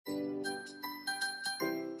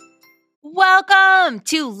Welcome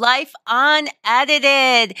to Life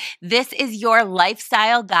Unedited. This is your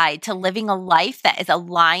lifestyle guide to living a life that is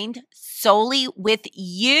aligned solely with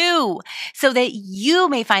you so that you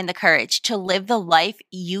may find the courage to live the life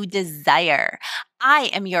you desire. I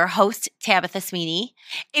am your host, Tabitha Sweeney,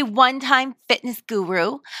 a one-time fitness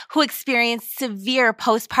guru who experienced severe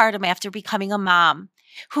postpartum after becoming a mom,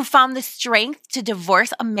 who found the strength to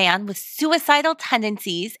divorce a man with suicidal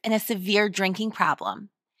tendencies and a severe drinking problem,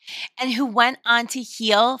 and who went on to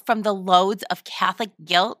heal from the loads of Catholic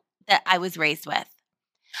guilt that I was raised with.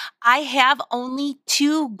 I have only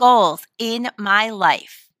two goals in my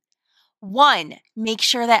life. One, make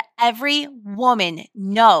sure that every woman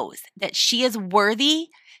knows that she is worthy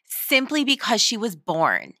simply because she was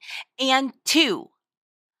born. And two,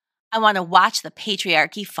 I want to watch the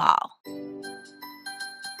patriarchy fall.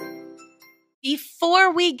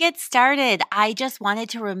 Before we get started, I just wanted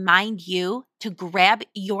to remind you to grab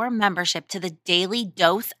your membership to the Daily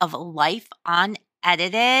Dose of Life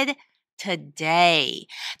Unedited today.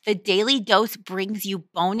 The Daily Dose brings you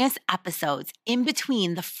bonus episodes in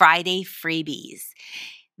between the Friday freebies.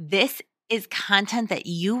 This is content that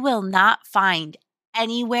you will not find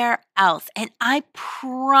anywhere else, and I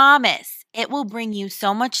promise it will bring you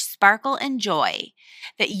so much sparkle and joy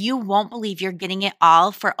that you won't believe you're getting it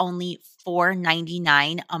all for only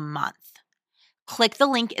 $4.99 a month. Click the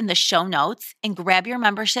link in the show notes and grab your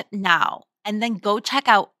membership now, and then go check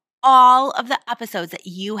out all of the episodes that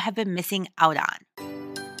you have been missing out on.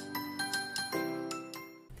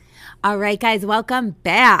 All right, guys, welcome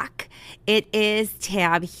back. It is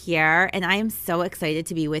Tab here, and I am so excited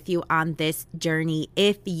to be with you on this journey.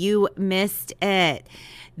 If you missed it,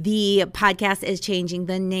 the podcast is changing.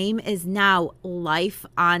 The name is now Life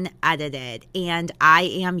Unedited, and I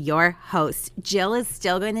am your host. Jill is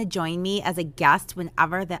still going to join me as a guest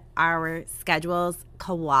whenever our schedules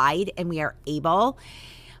collide and we are able.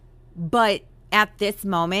 But at this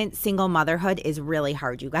moment, single motherhood is really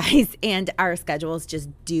hard, you guys, and our schedules just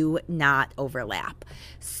do not overlap.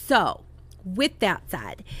 So, with that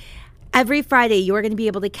said, every Friday you are going to be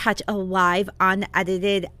able to catch a live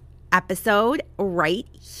unedited episode right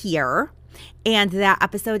here, and that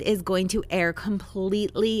episode is going to air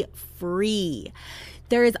completely free.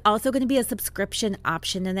 There is also going to be a subscription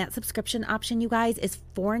option, and that subscription option, you guys, is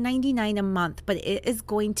 $4.99 a month, but it is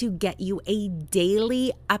going to get you a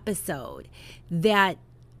daily episode that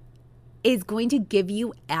is going to give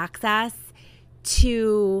you access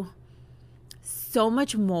to so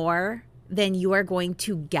much more than you are going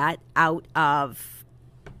to get out of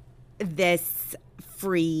this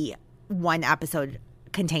free one episode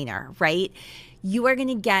container, right? You are going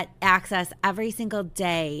to get access every single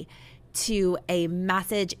day to a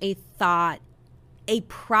message, a thought, a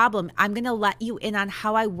problem. I'm going to let you in on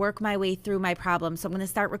how I work my way through my problems. So I'm going to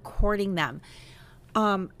start recording them.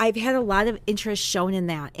 I've had a lot of interest shown in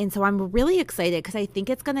that. And so I'm really excited because I think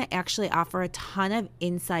it's going to actually offer a ton of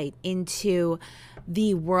insight into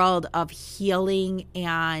the world of healing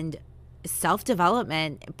and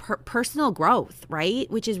self-development, personal growth, right?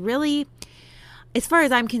 Which is really, as far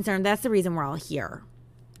as I'm concerned, that's the reason we're all here.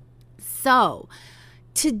 So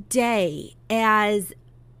today, as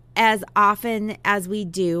often as we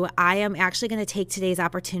do, I am actually going to take today's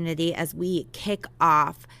opportunity as we kick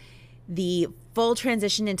off the full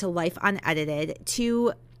transition into Life Unedited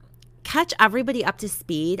to catch everybody up to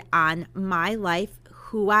speed on my life,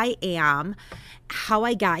 who I am, how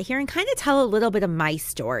I got here, and kind of tell a little bit of my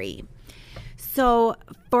story. So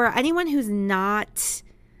for anyone who's not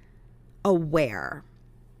aware,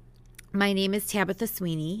 my name is Tabitha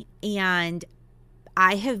Sweeney, and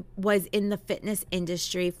I was in the fitness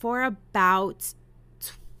industry for about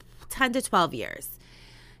 10 to 12 years.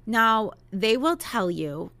 Now, they will tell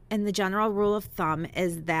you, and the general rule of thumb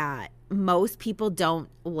is that most people don't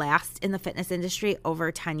last in the fitness industry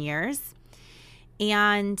over 10 years.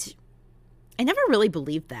 And I never really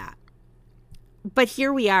believed that. But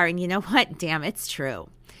here we are, and you know what? Damn, it's true.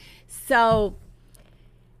 So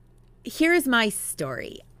here's my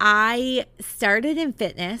story. I started in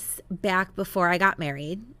fitness back before I got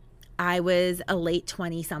married. I was a late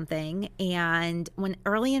 20-something, and when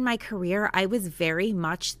early in my career, I was very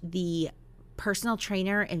much the personal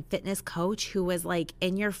trainer and fitness coach who was like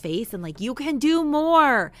in your face and like, you can do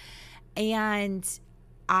more. And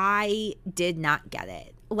I did not get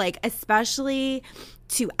it. Like, especially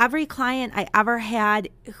to every client I ever had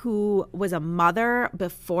who was a mother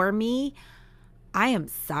before me, I am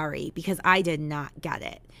sorry because I did not get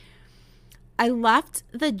it. I left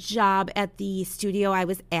the job at the studio I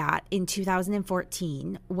was at in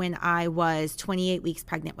 2014 when I was 28 weeks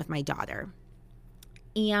pregnant with my daughter.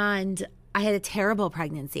 And I had a terrible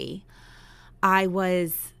pregnancy. I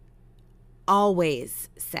was always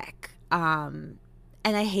sick.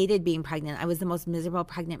 And I hated being pregnant. I was the most miserable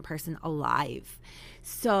pregnant person alive.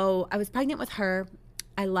 So I was pregnant with her.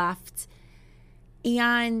 I left.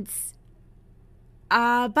 And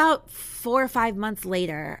about 4 or 5 months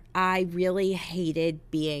later, I really hated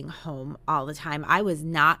being home all the time. I was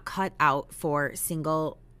not cut out for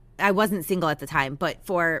I wasn't single at the time, but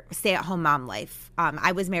for stay-at-home mom life.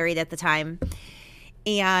 I was married at the time.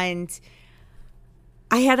 And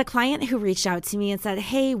I had a client who reached out to me and said,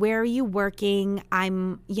 "Hey, where are you working? I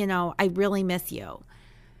really miss you."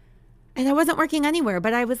 And I wasn't working anywhere,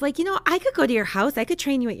 but I was like, I could go to your house. I could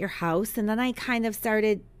train you at your house. And then I kind of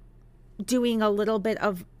started doing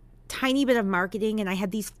a tiny bit of marketing. And I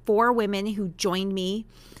had these 4 women who joined me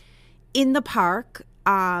in the park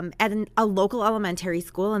at a local elementary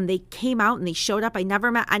school. And they came out and they showed up. I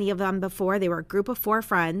never met any of them before. They were a group of 4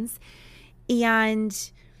 friends.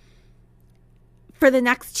 And for the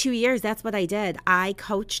next 2 years, that's what I did. I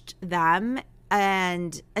coached them,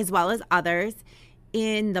 and as well as others,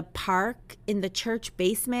 in the park, in the church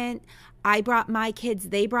basement. I brought my kids,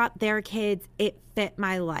 they brought their kids. It fit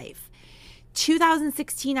my life.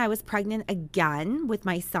 2016, I was pregnant again with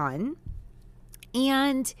my son,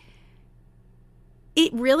 and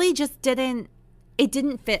it really just didn't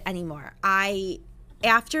fit anymore.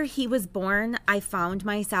 After he was born, I found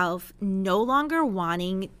myself no longer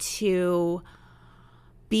wanting to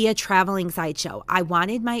be a traveling sideshow. I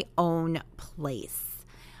wanted my own place.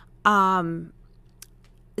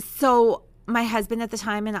 So my husband at the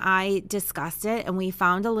time and I discussed it, and we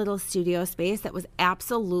found a little studio space that was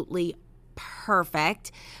absolutely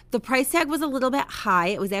perfect. The price tag was a little bit high.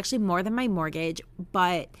 It was actually more than my mortgage,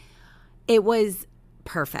 but it was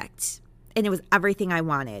perfect. And it was everything I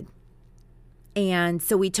wanted. And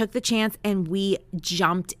so we took the chance and we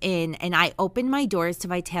jumped in, and I opened my doors to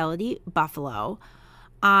Vitality Buffalo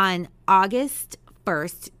on August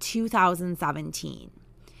 1st, 2017.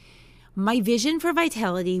 My vision for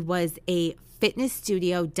Vitality was a fitness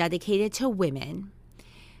studio dedicated to women,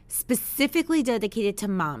 specifically dedicated to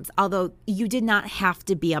moms, although you did not have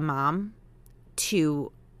to be a mom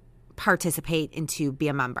to participate and to be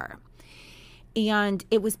a member. And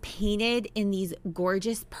it was painted in these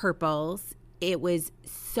gorgeous purples. It was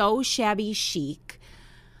so shabby chic.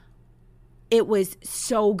 It was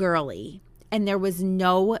so girly. And there was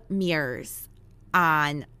no mirrors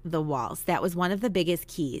on the walls. That was one of the biggest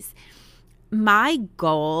keys. My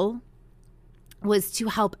goal was to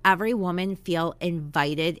help every woman feel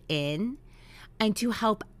invited in, and to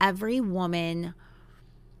help every woman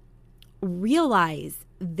realize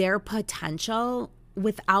their potential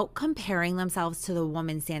without comparing themselves to the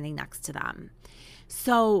woman standing next to them.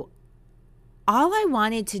 So all I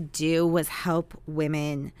wanted to do was help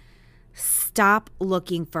women stop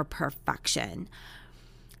looking for perfection.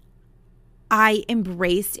 I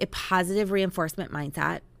embraced a positive reinforcement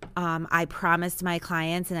mindset. I promised my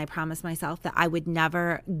clients and I promised myself that I would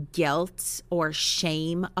never guilt or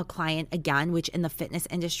shame a client again, which in the fitness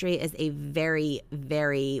industry is a very,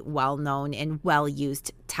 very well-known and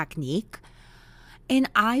well-used technique.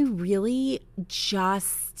 And I really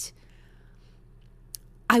just,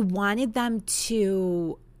 I wanted them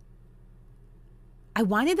to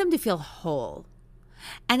feel whole.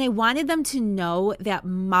 And I wanted them to know that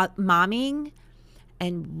momming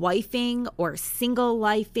and wifing or single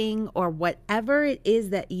lifing or whatever it is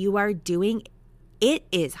that you are doing, it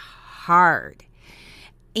is hard.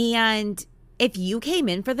 And if you came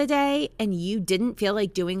in for the day and you didn't feel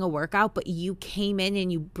like doing a workout, but you came in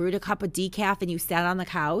and you brewed a cup of decaf and you sat on the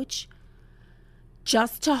couch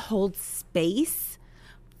just to hold space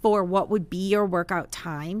for what would be your workout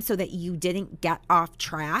time so that you didn't get off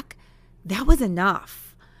track, that was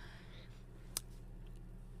enough.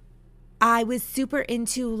 I was super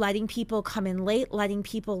into letting people come in late, letting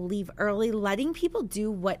people leave early, letting people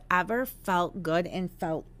do whatever felt good and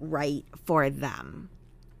felt right for them.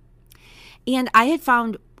 And I had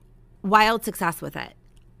found wild success with it.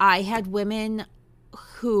 I had women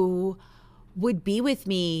who would be with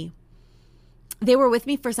me. They were with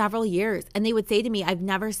me for several years, and they would say to me, "I've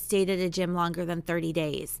never stayed at a gym longer than 30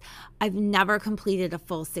 days. I've never completed a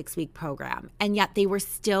full 6-week program." And yet they were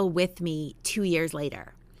still with me 2 years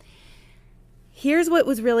later. Here's what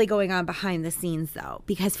was really going on behind the scenes, though,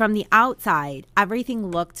 because from the outside, everything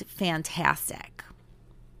looked fantastic.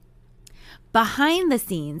 Behind the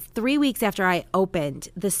scenes, 3 weeks after I opened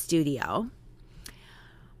the studio,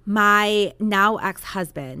 my now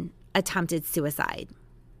ex-husband attempted suicide.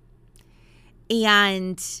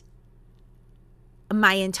 And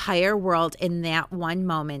my entire world in that one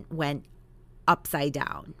moment went upside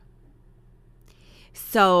down.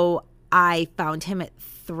 So I found him at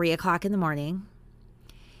 3 o'clock in the morning.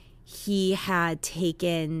 He had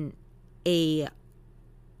taken a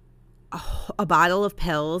bottle of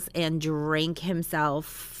pills and drank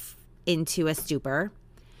himself into a stupor.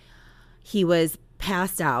 He was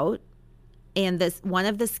passed out. And one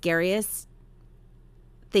of the scariest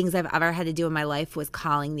things I've ever had to do in my life was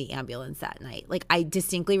calling the ambulance that night. Like, I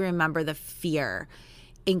distinctly remember the fear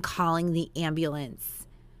in calling the ambulance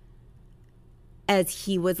as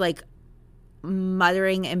he was like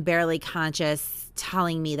muttering and barely conscious,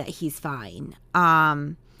 telling me that he's fine.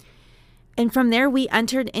 And from there, we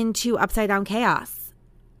entered into upside down chaos.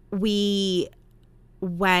 We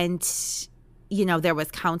went, there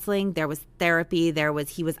was counseling, there was therapy,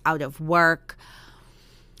 he was out of work.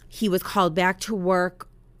 He was called back to work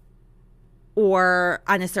or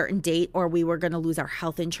on a certain date, or we were going to lose our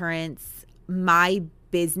health insurance. My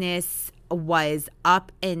business was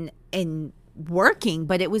up and working,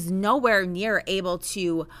 but it was nowhere near able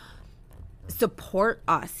to support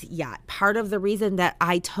us yet. Part of the reason that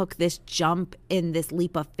I took this jump in this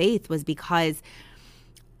leap of faith was because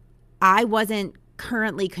I wasn't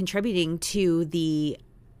currently contributing to the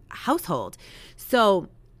household. So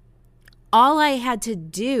all I had to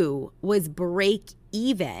do was break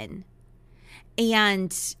even.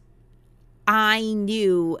 And I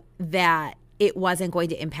knew that it wasn't going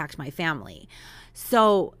to impact my family.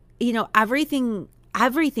 So, everything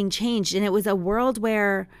changed. And it was a world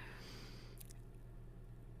where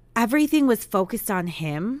everything was focused on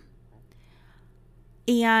him.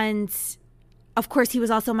 And of course, he was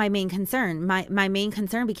also my main concern. My main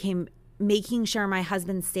concern became making sure my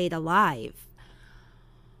husband stayed alive.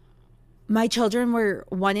 My children were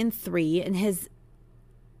 1 and 3, and his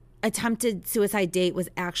attempted suicide date was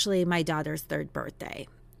actually my daughter's 3rd birthday.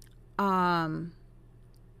 And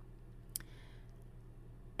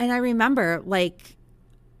I remember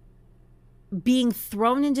being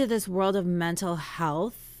thrown into this world of mental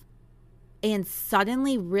health and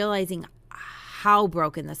suddenly realizing how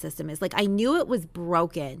broken the system is. I knew it was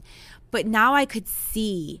broken, but now I could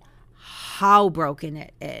see how broken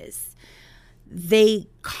it is. They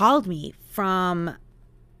called me from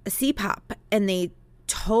CPAP and they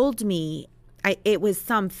told me, it was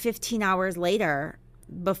some 15 hours later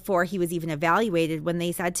before he was even evaluated, when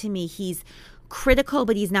they said to me, he's critical,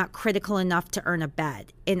 but he's not critical enough to earn a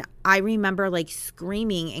bed. And I remember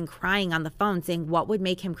screaming and crying on the phone saying, what would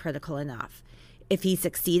make him critical enough? If he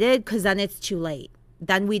succeeded, because then it's too late.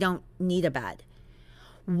 Then we don't need a bed.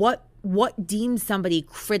 What deems somebody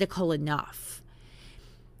critical enough?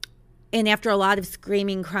 And after a lot of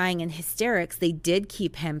screaming, crying, and hysterics, they did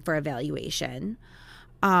keep him for evaluation.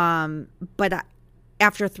 But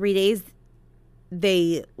after 3 days,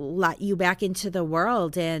 they let you back into the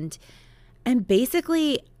world. And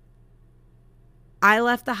basically, I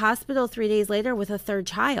left the hospital 3 days later with a 3rd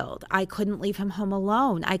child. I couldn't leave him home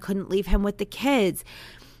alone. I couldn't leave him with the kids.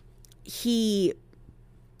 He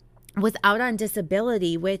was out on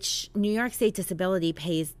disability, which New York State disability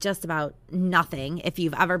pays just about nothing if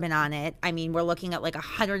you've ever been on it. I mean, we're looking at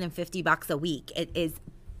 $150 a week. It is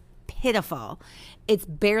pitiful. It's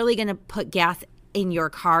barely going to put gas in your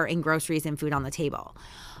car and groceries and food on the table.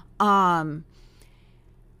 And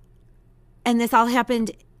this all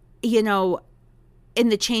happened, in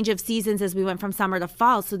the change of seasons as we went from summer to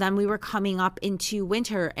fall. So then we were coming up into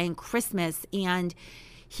winter and Christmas, and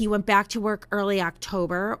he went back to work early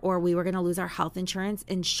October, or we were going to lose our health insurance.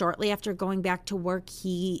 And shortly after going back to work,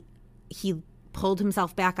 he pulled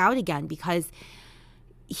himself back out again because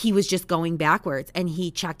he was just going backwards. And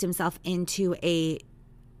he checked himself into a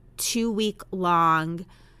 2-week-long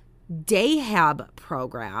day hab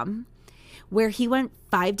program where he went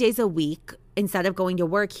 5 days a week. Instead of going to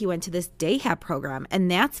work, he went to this day hab program.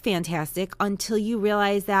 And that's fantastic until you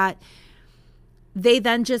realize that they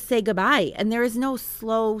then just say goodbye. And there is no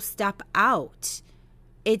slow step out.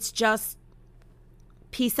 It's just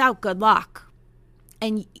peace out, good luck.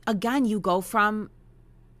 And again, you go from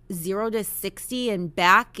 0 to 60 and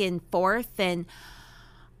back and forth. And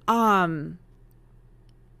I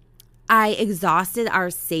exhausted our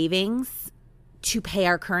savings to pay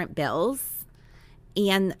our current bills.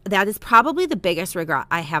 And that is probably the biggest regret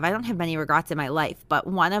I have. I don't have many regrets in my life, but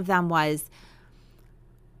one of them was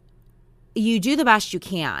you do the best you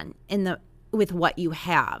can with what you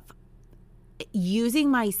have. Using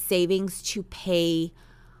my savings to pay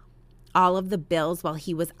all of the bills while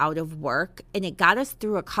he was out of work, and it got us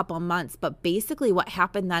through a couple months, but basically what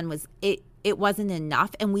happened then was it wasn't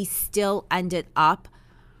enough, and we still ended up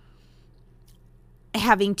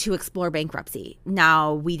having to explore bankruptcy.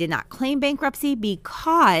 Now, we did not claim bankruptcy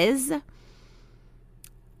because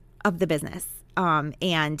of the business.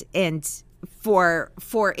 And for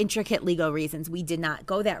intricate legal reasons, we did not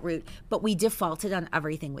go that route, but we defaulted on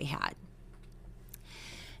everything we had.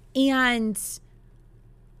 And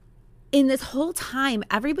in this whole time,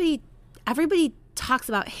 everybody talks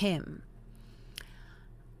about him.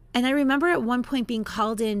 And I remember at one point being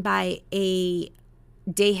called in by a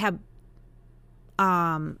Dayhab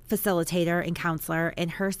facilitator and counselor,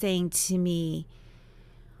 and her saying to me,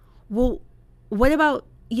 well, what about,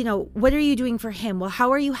 what are you doing for him? Well,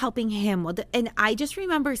 how are you helping him? Well, and I just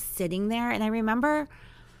remember sitting there, and I remember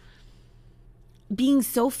being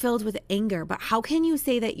so filled with anger. But how can you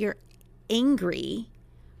say that you're angry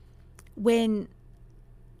when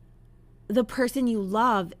the person you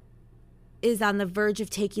love is on the verge of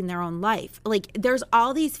taking their own life? Like, there's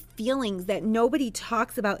all these feelings that nobody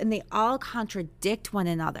talks about, and they all contradict one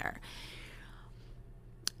another.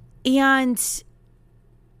 And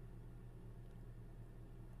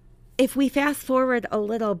if we fast forward a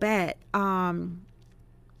little bit,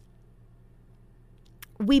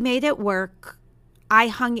 we made it work. I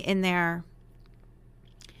hung in there.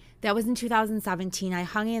 That was in 2017. I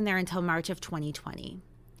hung in there until March of 2020.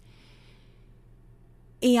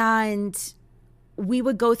 And we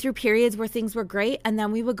would go through periods where things were great, and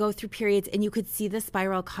then we would go through periods and you could see the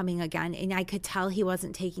spiral coming again, and I could tell he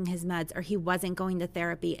wasn't taking his meds or he wasn't going to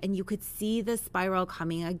therapy, and you could see the spiral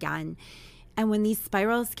coming again. And when these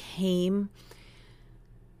spirals came,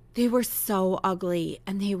 they were so ugly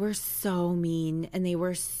and they were so mean and they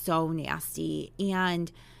were so nasty.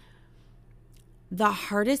 And the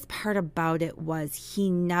hardest part about it was he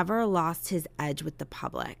never lost his edge with the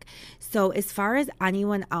public. So as far as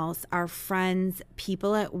anyone else, our friends,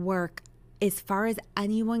 people at work, as far as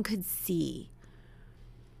anyone could see,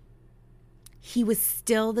 he was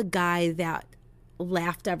still the guy that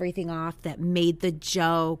laughed everything off, that made the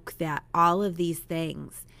joke, that all of these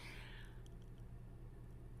things.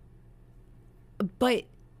 But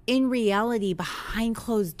in reality, behind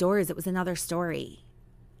closed doors, it was another story.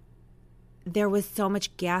 There was so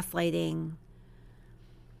much gaslighting.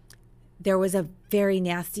 There was a very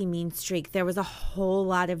nasty, mean streak. There was a whole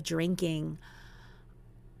lot of drinking.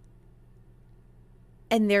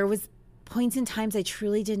 And there was points in times I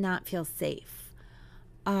truly did not feel safe.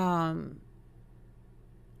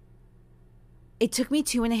 It took me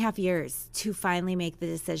 2.5 years to finally make the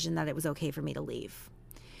decision that it was okay for me to leave.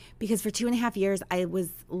 Because for 2.5 years, I was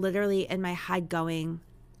literally in my head going,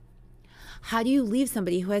 how do you leave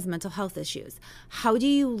somebody who has mental health issues? How do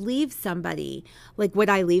you leave somebody? Like, would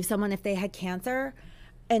I leave someone if they had cancer?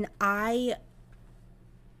 And I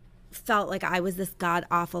felt like I was this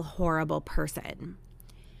god-awful, horrible person.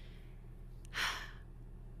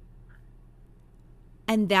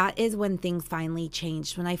 And that is when things finally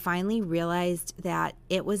changed, when I finally realized that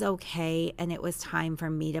it was okay and it was time for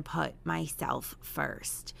me to put myself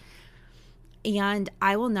first. And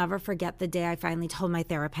I will never forget the day I finally told my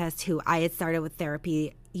therapist, who I had started with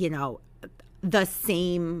therapy, the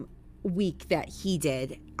same week that he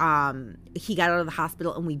did. He got out of the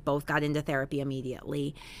hospital and we both got into therapy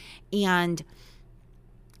immediately. And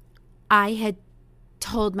I had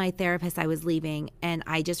told my therapist I was leaving, and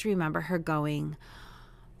I just remember her going,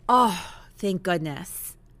 "Oh, thank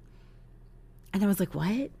goodness." And I was like,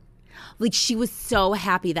 what? Like, she was so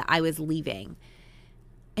happy that I was leaving.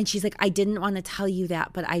 And she's like, I didn't want to tell you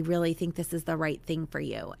that, but I really think this is the right thing for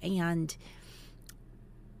you. And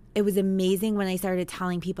it was amazing when I started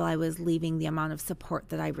telling people I was leaving, the amount of support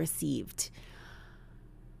that I received.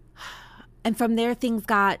 And from there, things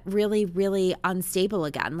got really, really unstable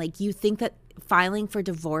again. Like, you think that filing for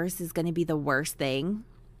divorce is going to be the worst thing.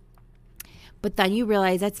 But then you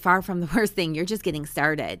realize that's far from the worst thing. You're just getting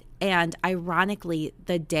started. And ironically,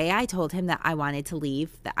 the day I told him that I wanted to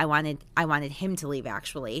leave, that I wanted him to leave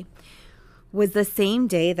actually, was the same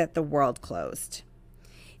day that the world closed.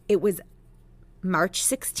 It was March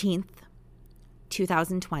 16th,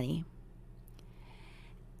 2020.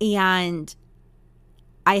 And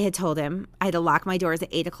I had told him I had to lock my doors at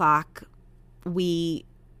 8 o'clock. We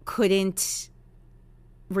couldn't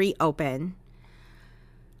reopen.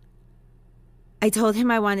 I told him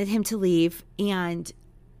I wanted him to leave, and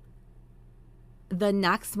the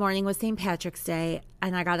next morning was St. Patrick's Day,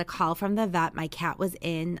 and I got a call from the vet. My cat was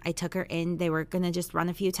in. I took her in. They were going to just run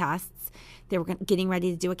a few tests. They were getting ready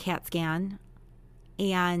to do a CAT scan,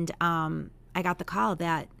 and I got the call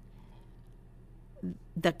that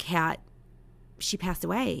the cat, she passed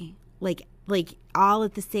away. Like all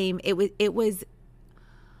at the same. It was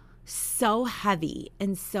so heavy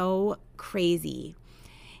and so crazy.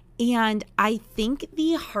 And I think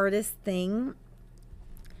the hardest thing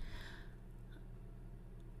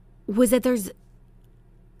was that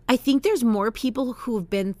I think there's more people who've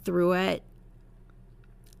been through it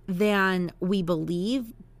than we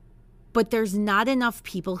believe, but there's not enough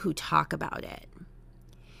people who talk about it.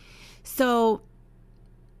 So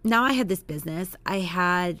now I had this business.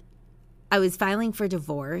 I was filing for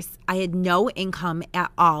divorce. I had no income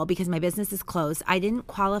at all because my business is closed. I didn't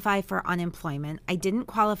qualify for unemployment. I didn't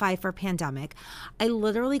qualify for pandemic. I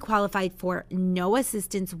literally qualified for no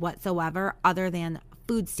assistance whatsoever other than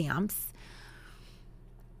food stamps.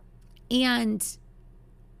 And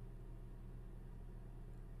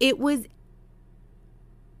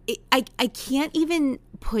I can't even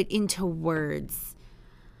put into words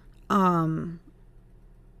the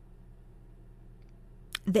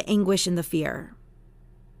anguish and the fear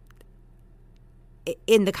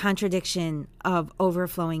in the contradiction of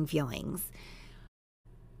overflowing feelings.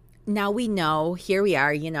 Now we know, here we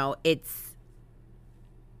are, it's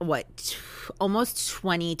almost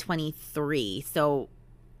 2023. So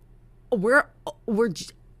we're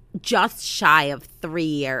just shy of 3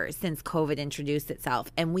 years since COVID introduced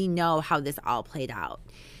itself, and we know how this all played out.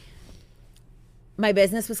 My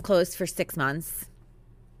business was closed for 6 months.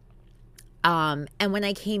 And when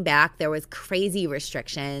I came back, there was crazy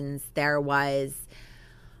restrictions. There was,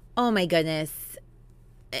 oh my goodness,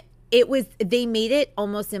 they made it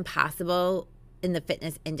almost impossible in the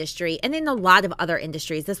fitness industry and in a lot of other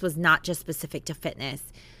industries. This was not just specific to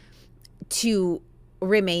fitness, to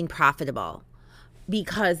remain profitable,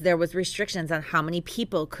 because there was restrictions on how many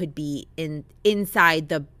people could be inside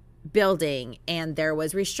the building, and there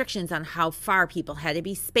was restrictions on how far people had to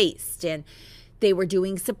be spaced, and they were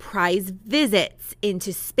doing surprise visits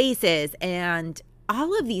into spaces and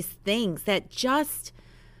all of these things that just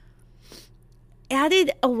added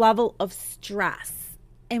a level of stress.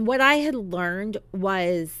 And what I had learned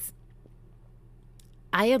was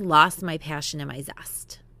I had lost my passion and my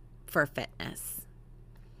zest for fitness.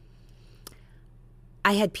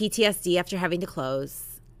 I had PTSD after having to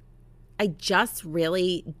close. I just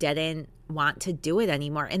really didn't want to do it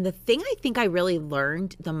anymore. And the thing I think I really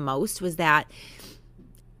learned the most was that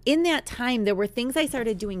in that time, there were things I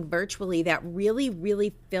started doing virtually that really,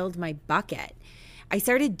 really filled my bucket. I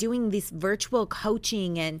started doing this virtual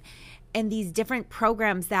coaching and these different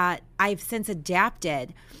programs that I've since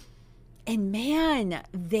adapted. And man,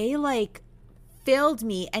 they filled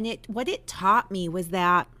me. And what it taught me was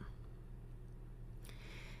that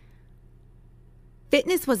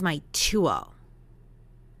fitness was my tool,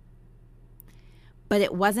 but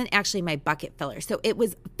it wasn't actually my bucket filler. So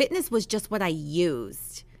fitness was just what I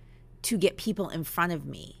used to get people in front of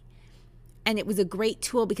me. And it was a great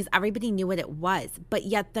tool because everybody knew what it was. But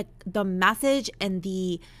yet the message and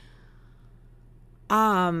the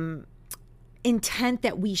intent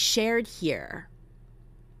that we shared here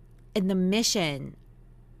and the mission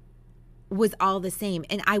was all the same.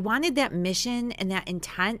 And I wanted that mission and that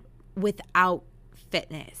intent without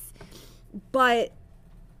fitness. But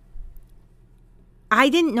I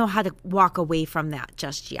didn't know how to walk away from that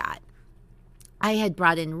just yet. I had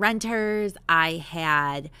brought in renters. I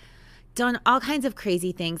had done all kinds of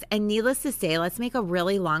crazy things. And needless to say, let's make a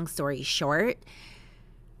really long story short,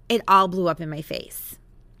 it all blew up in my face.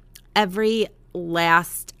 Every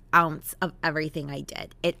last ounce of everything I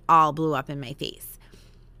did, it all blew up in my face.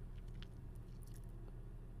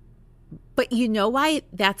 But you know why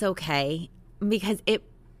that's okay? Because it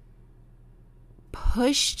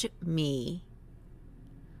pushed me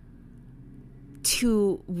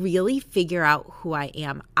to really figure out who I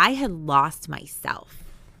am. I had lost myself.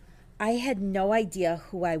 I had no idea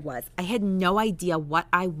who I was. I had no idea what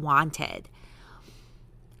I wanted.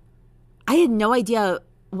 I had no idea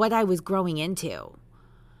what I was growing into.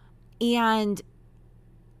 And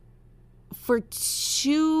for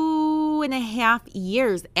 2.5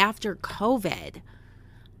 years after COVID,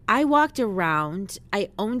 I walked around. I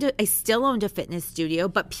still owned a fitness studio,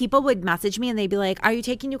 but people would message me and they'd be like, "Are you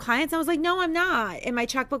taking new clients?" I was like, "No, I'm not." And my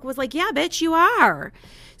checkbook was like, "Yeah, bitch, you are."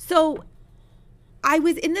 So I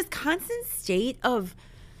was in this constant state of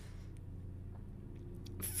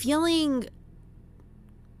feeling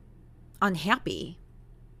unhappy.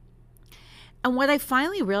 And what I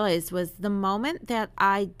finally realized was the moment that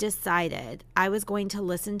I decided I was going to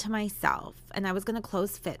listen to myself and I was going to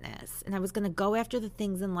close fitness and I was going to go after the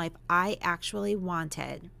things in life I actually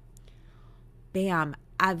wanted, bam,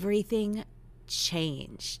 everything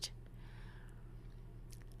changed.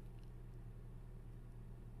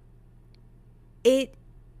 It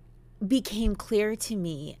became clear to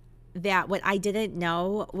me that what I didn't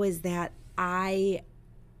know was that I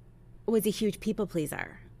was a huge people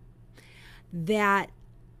pleaser. That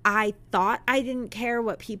I thought I didn't care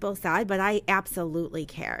what people said, but I absolutely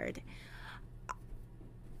cared.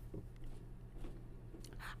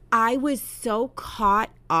 I was so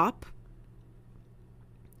caught up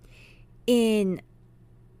in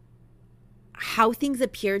how things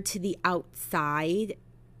appeared to the outside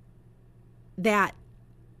that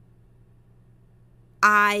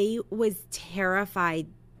I was terrified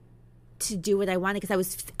to do what I wanted because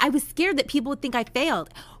I was scared that people would think I failed.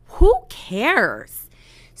 Who cares?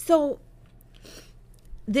 So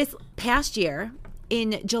this past year,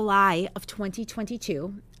 in July of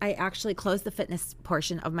 2022, I actually closed the fitness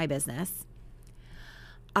portion of my business.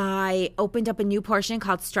 I opened up a new portion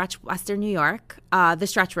called Stretch Western New York, the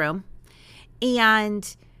Stretch Room.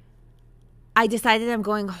 And I decided I'm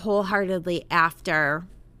going wholeheartedly after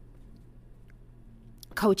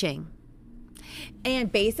coaching.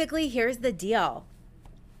 And basically, here's the deal.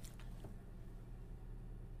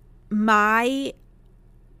 My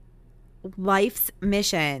life's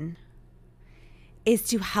mission is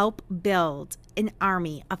to help build an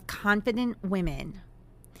army of confident women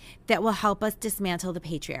that will help us dismantle the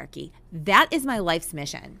patriarchy. That is my life's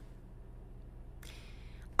mission.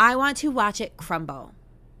 I want to watch it crumble.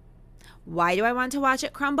 Why do I want to watch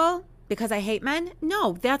it crumble? Because I hate men?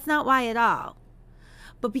 No, that's not why at all.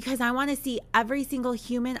 But because I want to see every single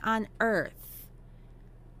human on earth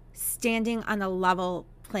standing on a level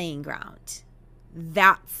playing ground.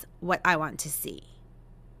 That's what I want to see.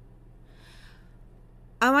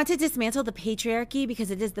 I want to dismantle the patriarchy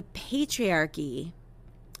because it is the patriarchy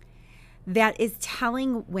that is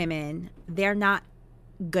telling women they're not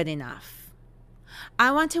good enough.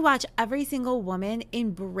 I want to watch every single woman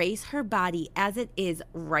embrace her body as it is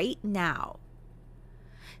right now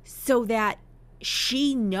so that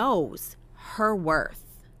she knows her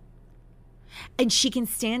worth and she can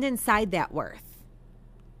stand inside that worth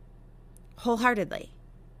wholeheartedly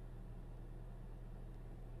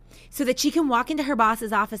so that she can walk into her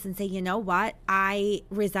boss's office and say, you know what? I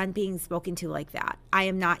resent being spoken to like that. I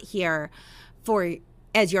am not here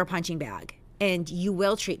as your punching bag. And you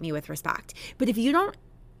will treat me with respect. But if you don't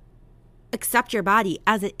accept your body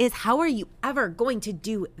as it is, how are you ever going to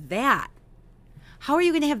do that? How are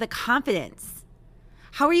you going to have the confidence?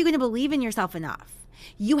 How are you going to believe in yourself enough?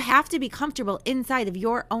 You have to be comfortable inside of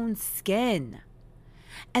your own skin.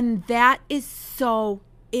 And that is so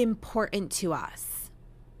important to us.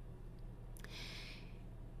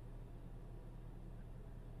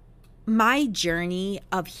 My journey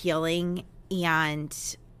of healing and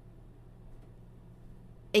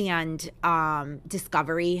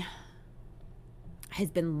discovery has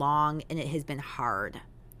been long and it has been hard.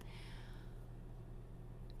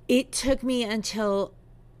 It took me until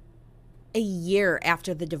a year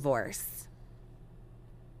after the divorce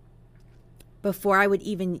before I would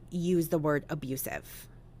even use the word abusive.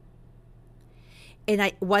 And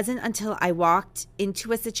it wasn't until I walked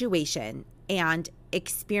into a situation and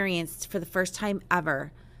experienced for the first time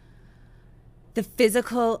ever the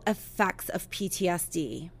physical effects of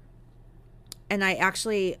PTSD. And I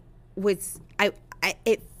actually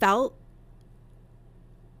it felt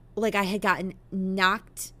like I had gotten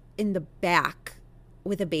knocked in the back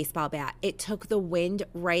with a baseball bat. It took the wind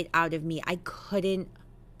right out of me. I couldn't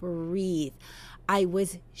breathe. I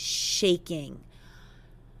was shaking.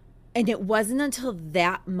 And it wasn't until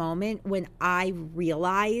that moment when I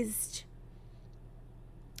realized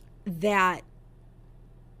that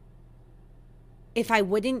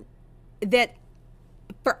that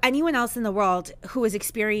for anyone else in the world who is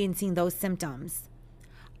experiencing those symptoms,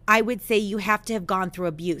 I would say you have to have gone through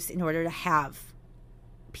abuse in order to have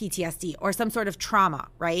PTSD or some sort of trauma,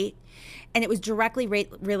 right? And it was directly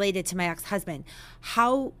related to my ex-husband.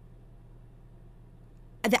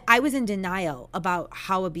 That I was in denial about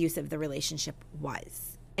how abusive the relationship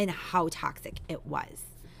was and how toxic it was.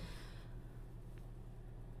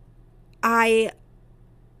 I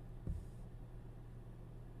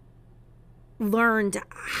learned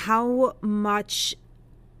how much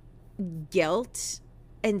guilt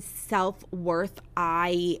and self-worth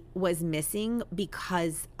I was missing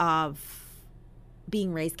because of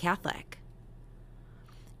being raised Catholic.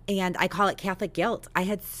 And I call it Catholic guilt. I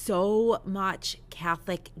had so much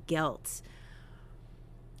Catholic guilt.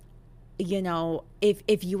 You know,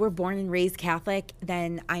 if you were born and raised Catholic,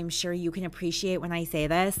 then I'm sure you can appreciate when I say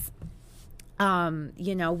this.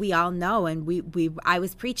 You know, we all know, and I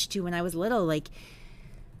was preached to when I was little, like,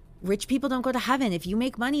 rich people don't go to heaven. If you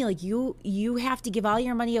make money, like you have to give all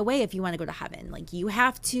your money away if you want to go to heaven. Like, you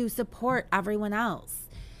have to support everyone else.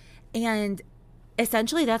 And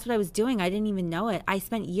essentially that's what I was doing. I didn't even know it. I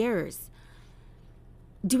spent years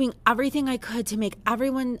doing everything I could to make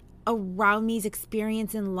everyone around me's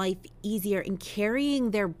experience in life easier and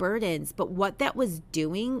carrying their burdens. But what that was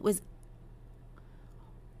doing was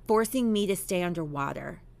forcing me to stay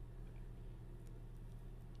underwater.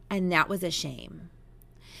 And that was a shame.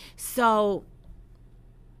 So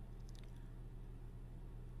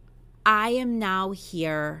I am now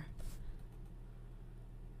here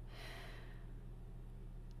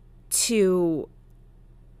to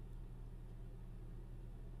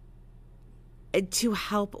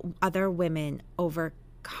help other women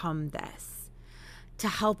overcome this, to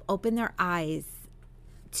help open their eyes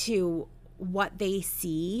to what they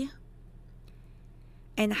see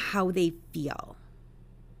and how they feel.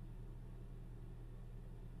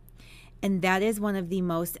 And that is one of the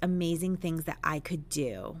most amazing things that I could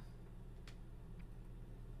do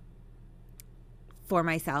for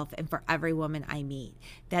myself and for every woman I meet.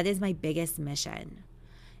 That is my biggest mission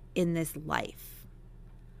in this life,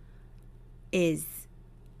 is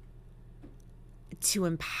to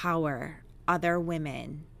empower other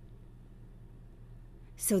women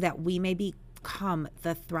so that we may become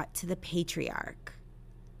the threat to the patriarch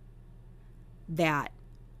that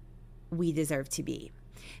we deserve to be.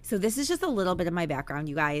 So this is just a little bit of my background,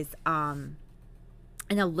 you guys, and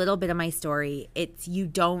a little bit of my story. You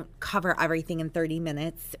don't cover everything in 30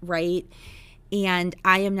 minutes, right? And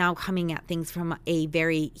I am now coming at things from a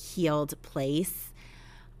very healed place.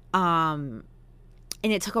 And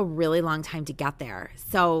it took a really long time to get there.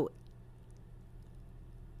 So,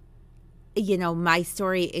 my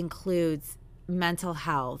story includes mental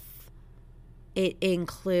health. It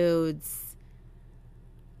includes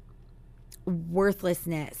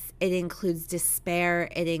worthlessness. It includes despair.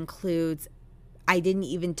 It includes, I didn't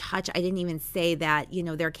even say that,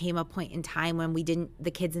 there came a point in time when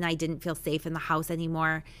the kids and I didn't feel safe in the house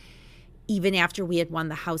anymore, even after we had won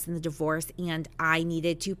the house in the divorce, and I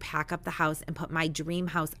needed to pack up the house and put my dream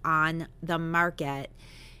house on the market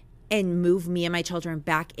and move me and my children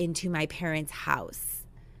back into my parents' house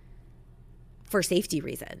for safety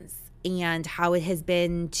reasons. And how it has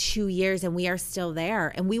been 2 years and we are still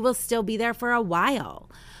there, and we will still be there for a while.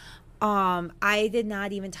 I did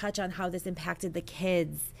not even touch on how this impacted the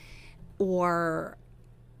kids, or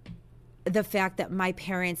the fact that my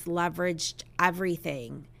parents leveraged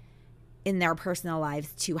everything in their personal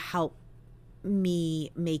lives to help me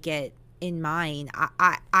make it in mine.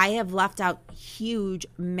 I have left out huge,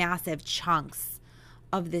 massive chunks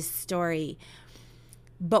of this story.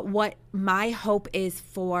 But what my hope is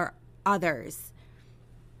for others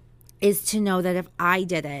is to know that if I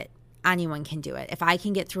did it, anyone can do it. If I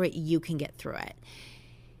can get through it, you can get through it.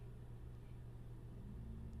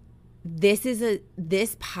 This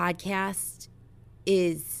podcast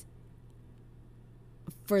is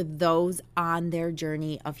for those on their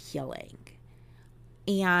journey of healing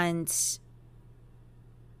and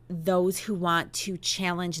those who want to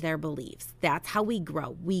challenge their beliefs. That's how we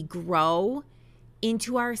grow. We grow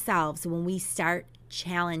into ourselves when we start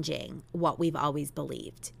challenging what we've always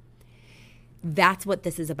believed. That's what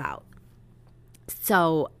this is about.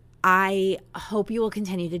 So I hope you will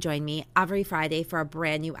continue to join me every Friday for a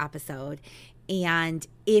brand new episode. And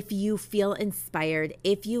if you feel inspired,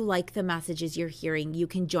 if you like the messages you're hearing, you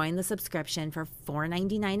can join the subscription for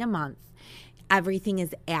 $4.99 a month. Everything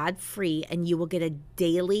is ad-free, and you will get a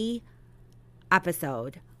daily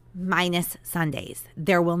episode minus Sundays.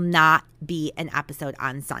 There will not be an episode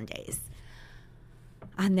on Sundays.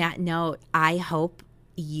 On that note, I hope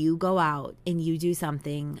you go out and you do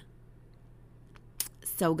something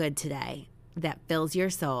so good today that fills your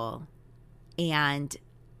soul and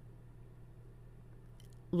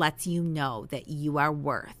lets you know that you are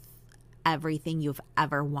worth everything you've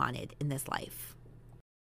ever wanted in this life.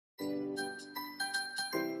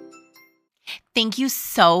 Thank you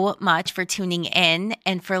so much for tuning in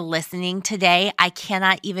and for listening today. I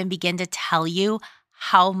cannot even begin to tell you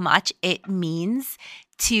how much it means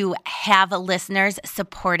to have listeners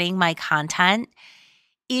supporting my content.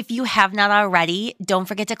 If you have not already, don't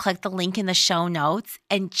forget to click the link in the show notes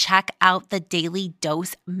and check out the Daily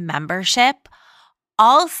Dose membership.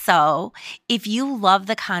 Also, if you love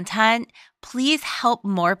the content, please help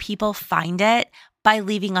more people find it by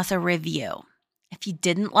leaving us a review. If you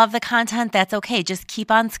didn't love the content, that's okay. Just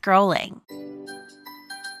keep on scrolling.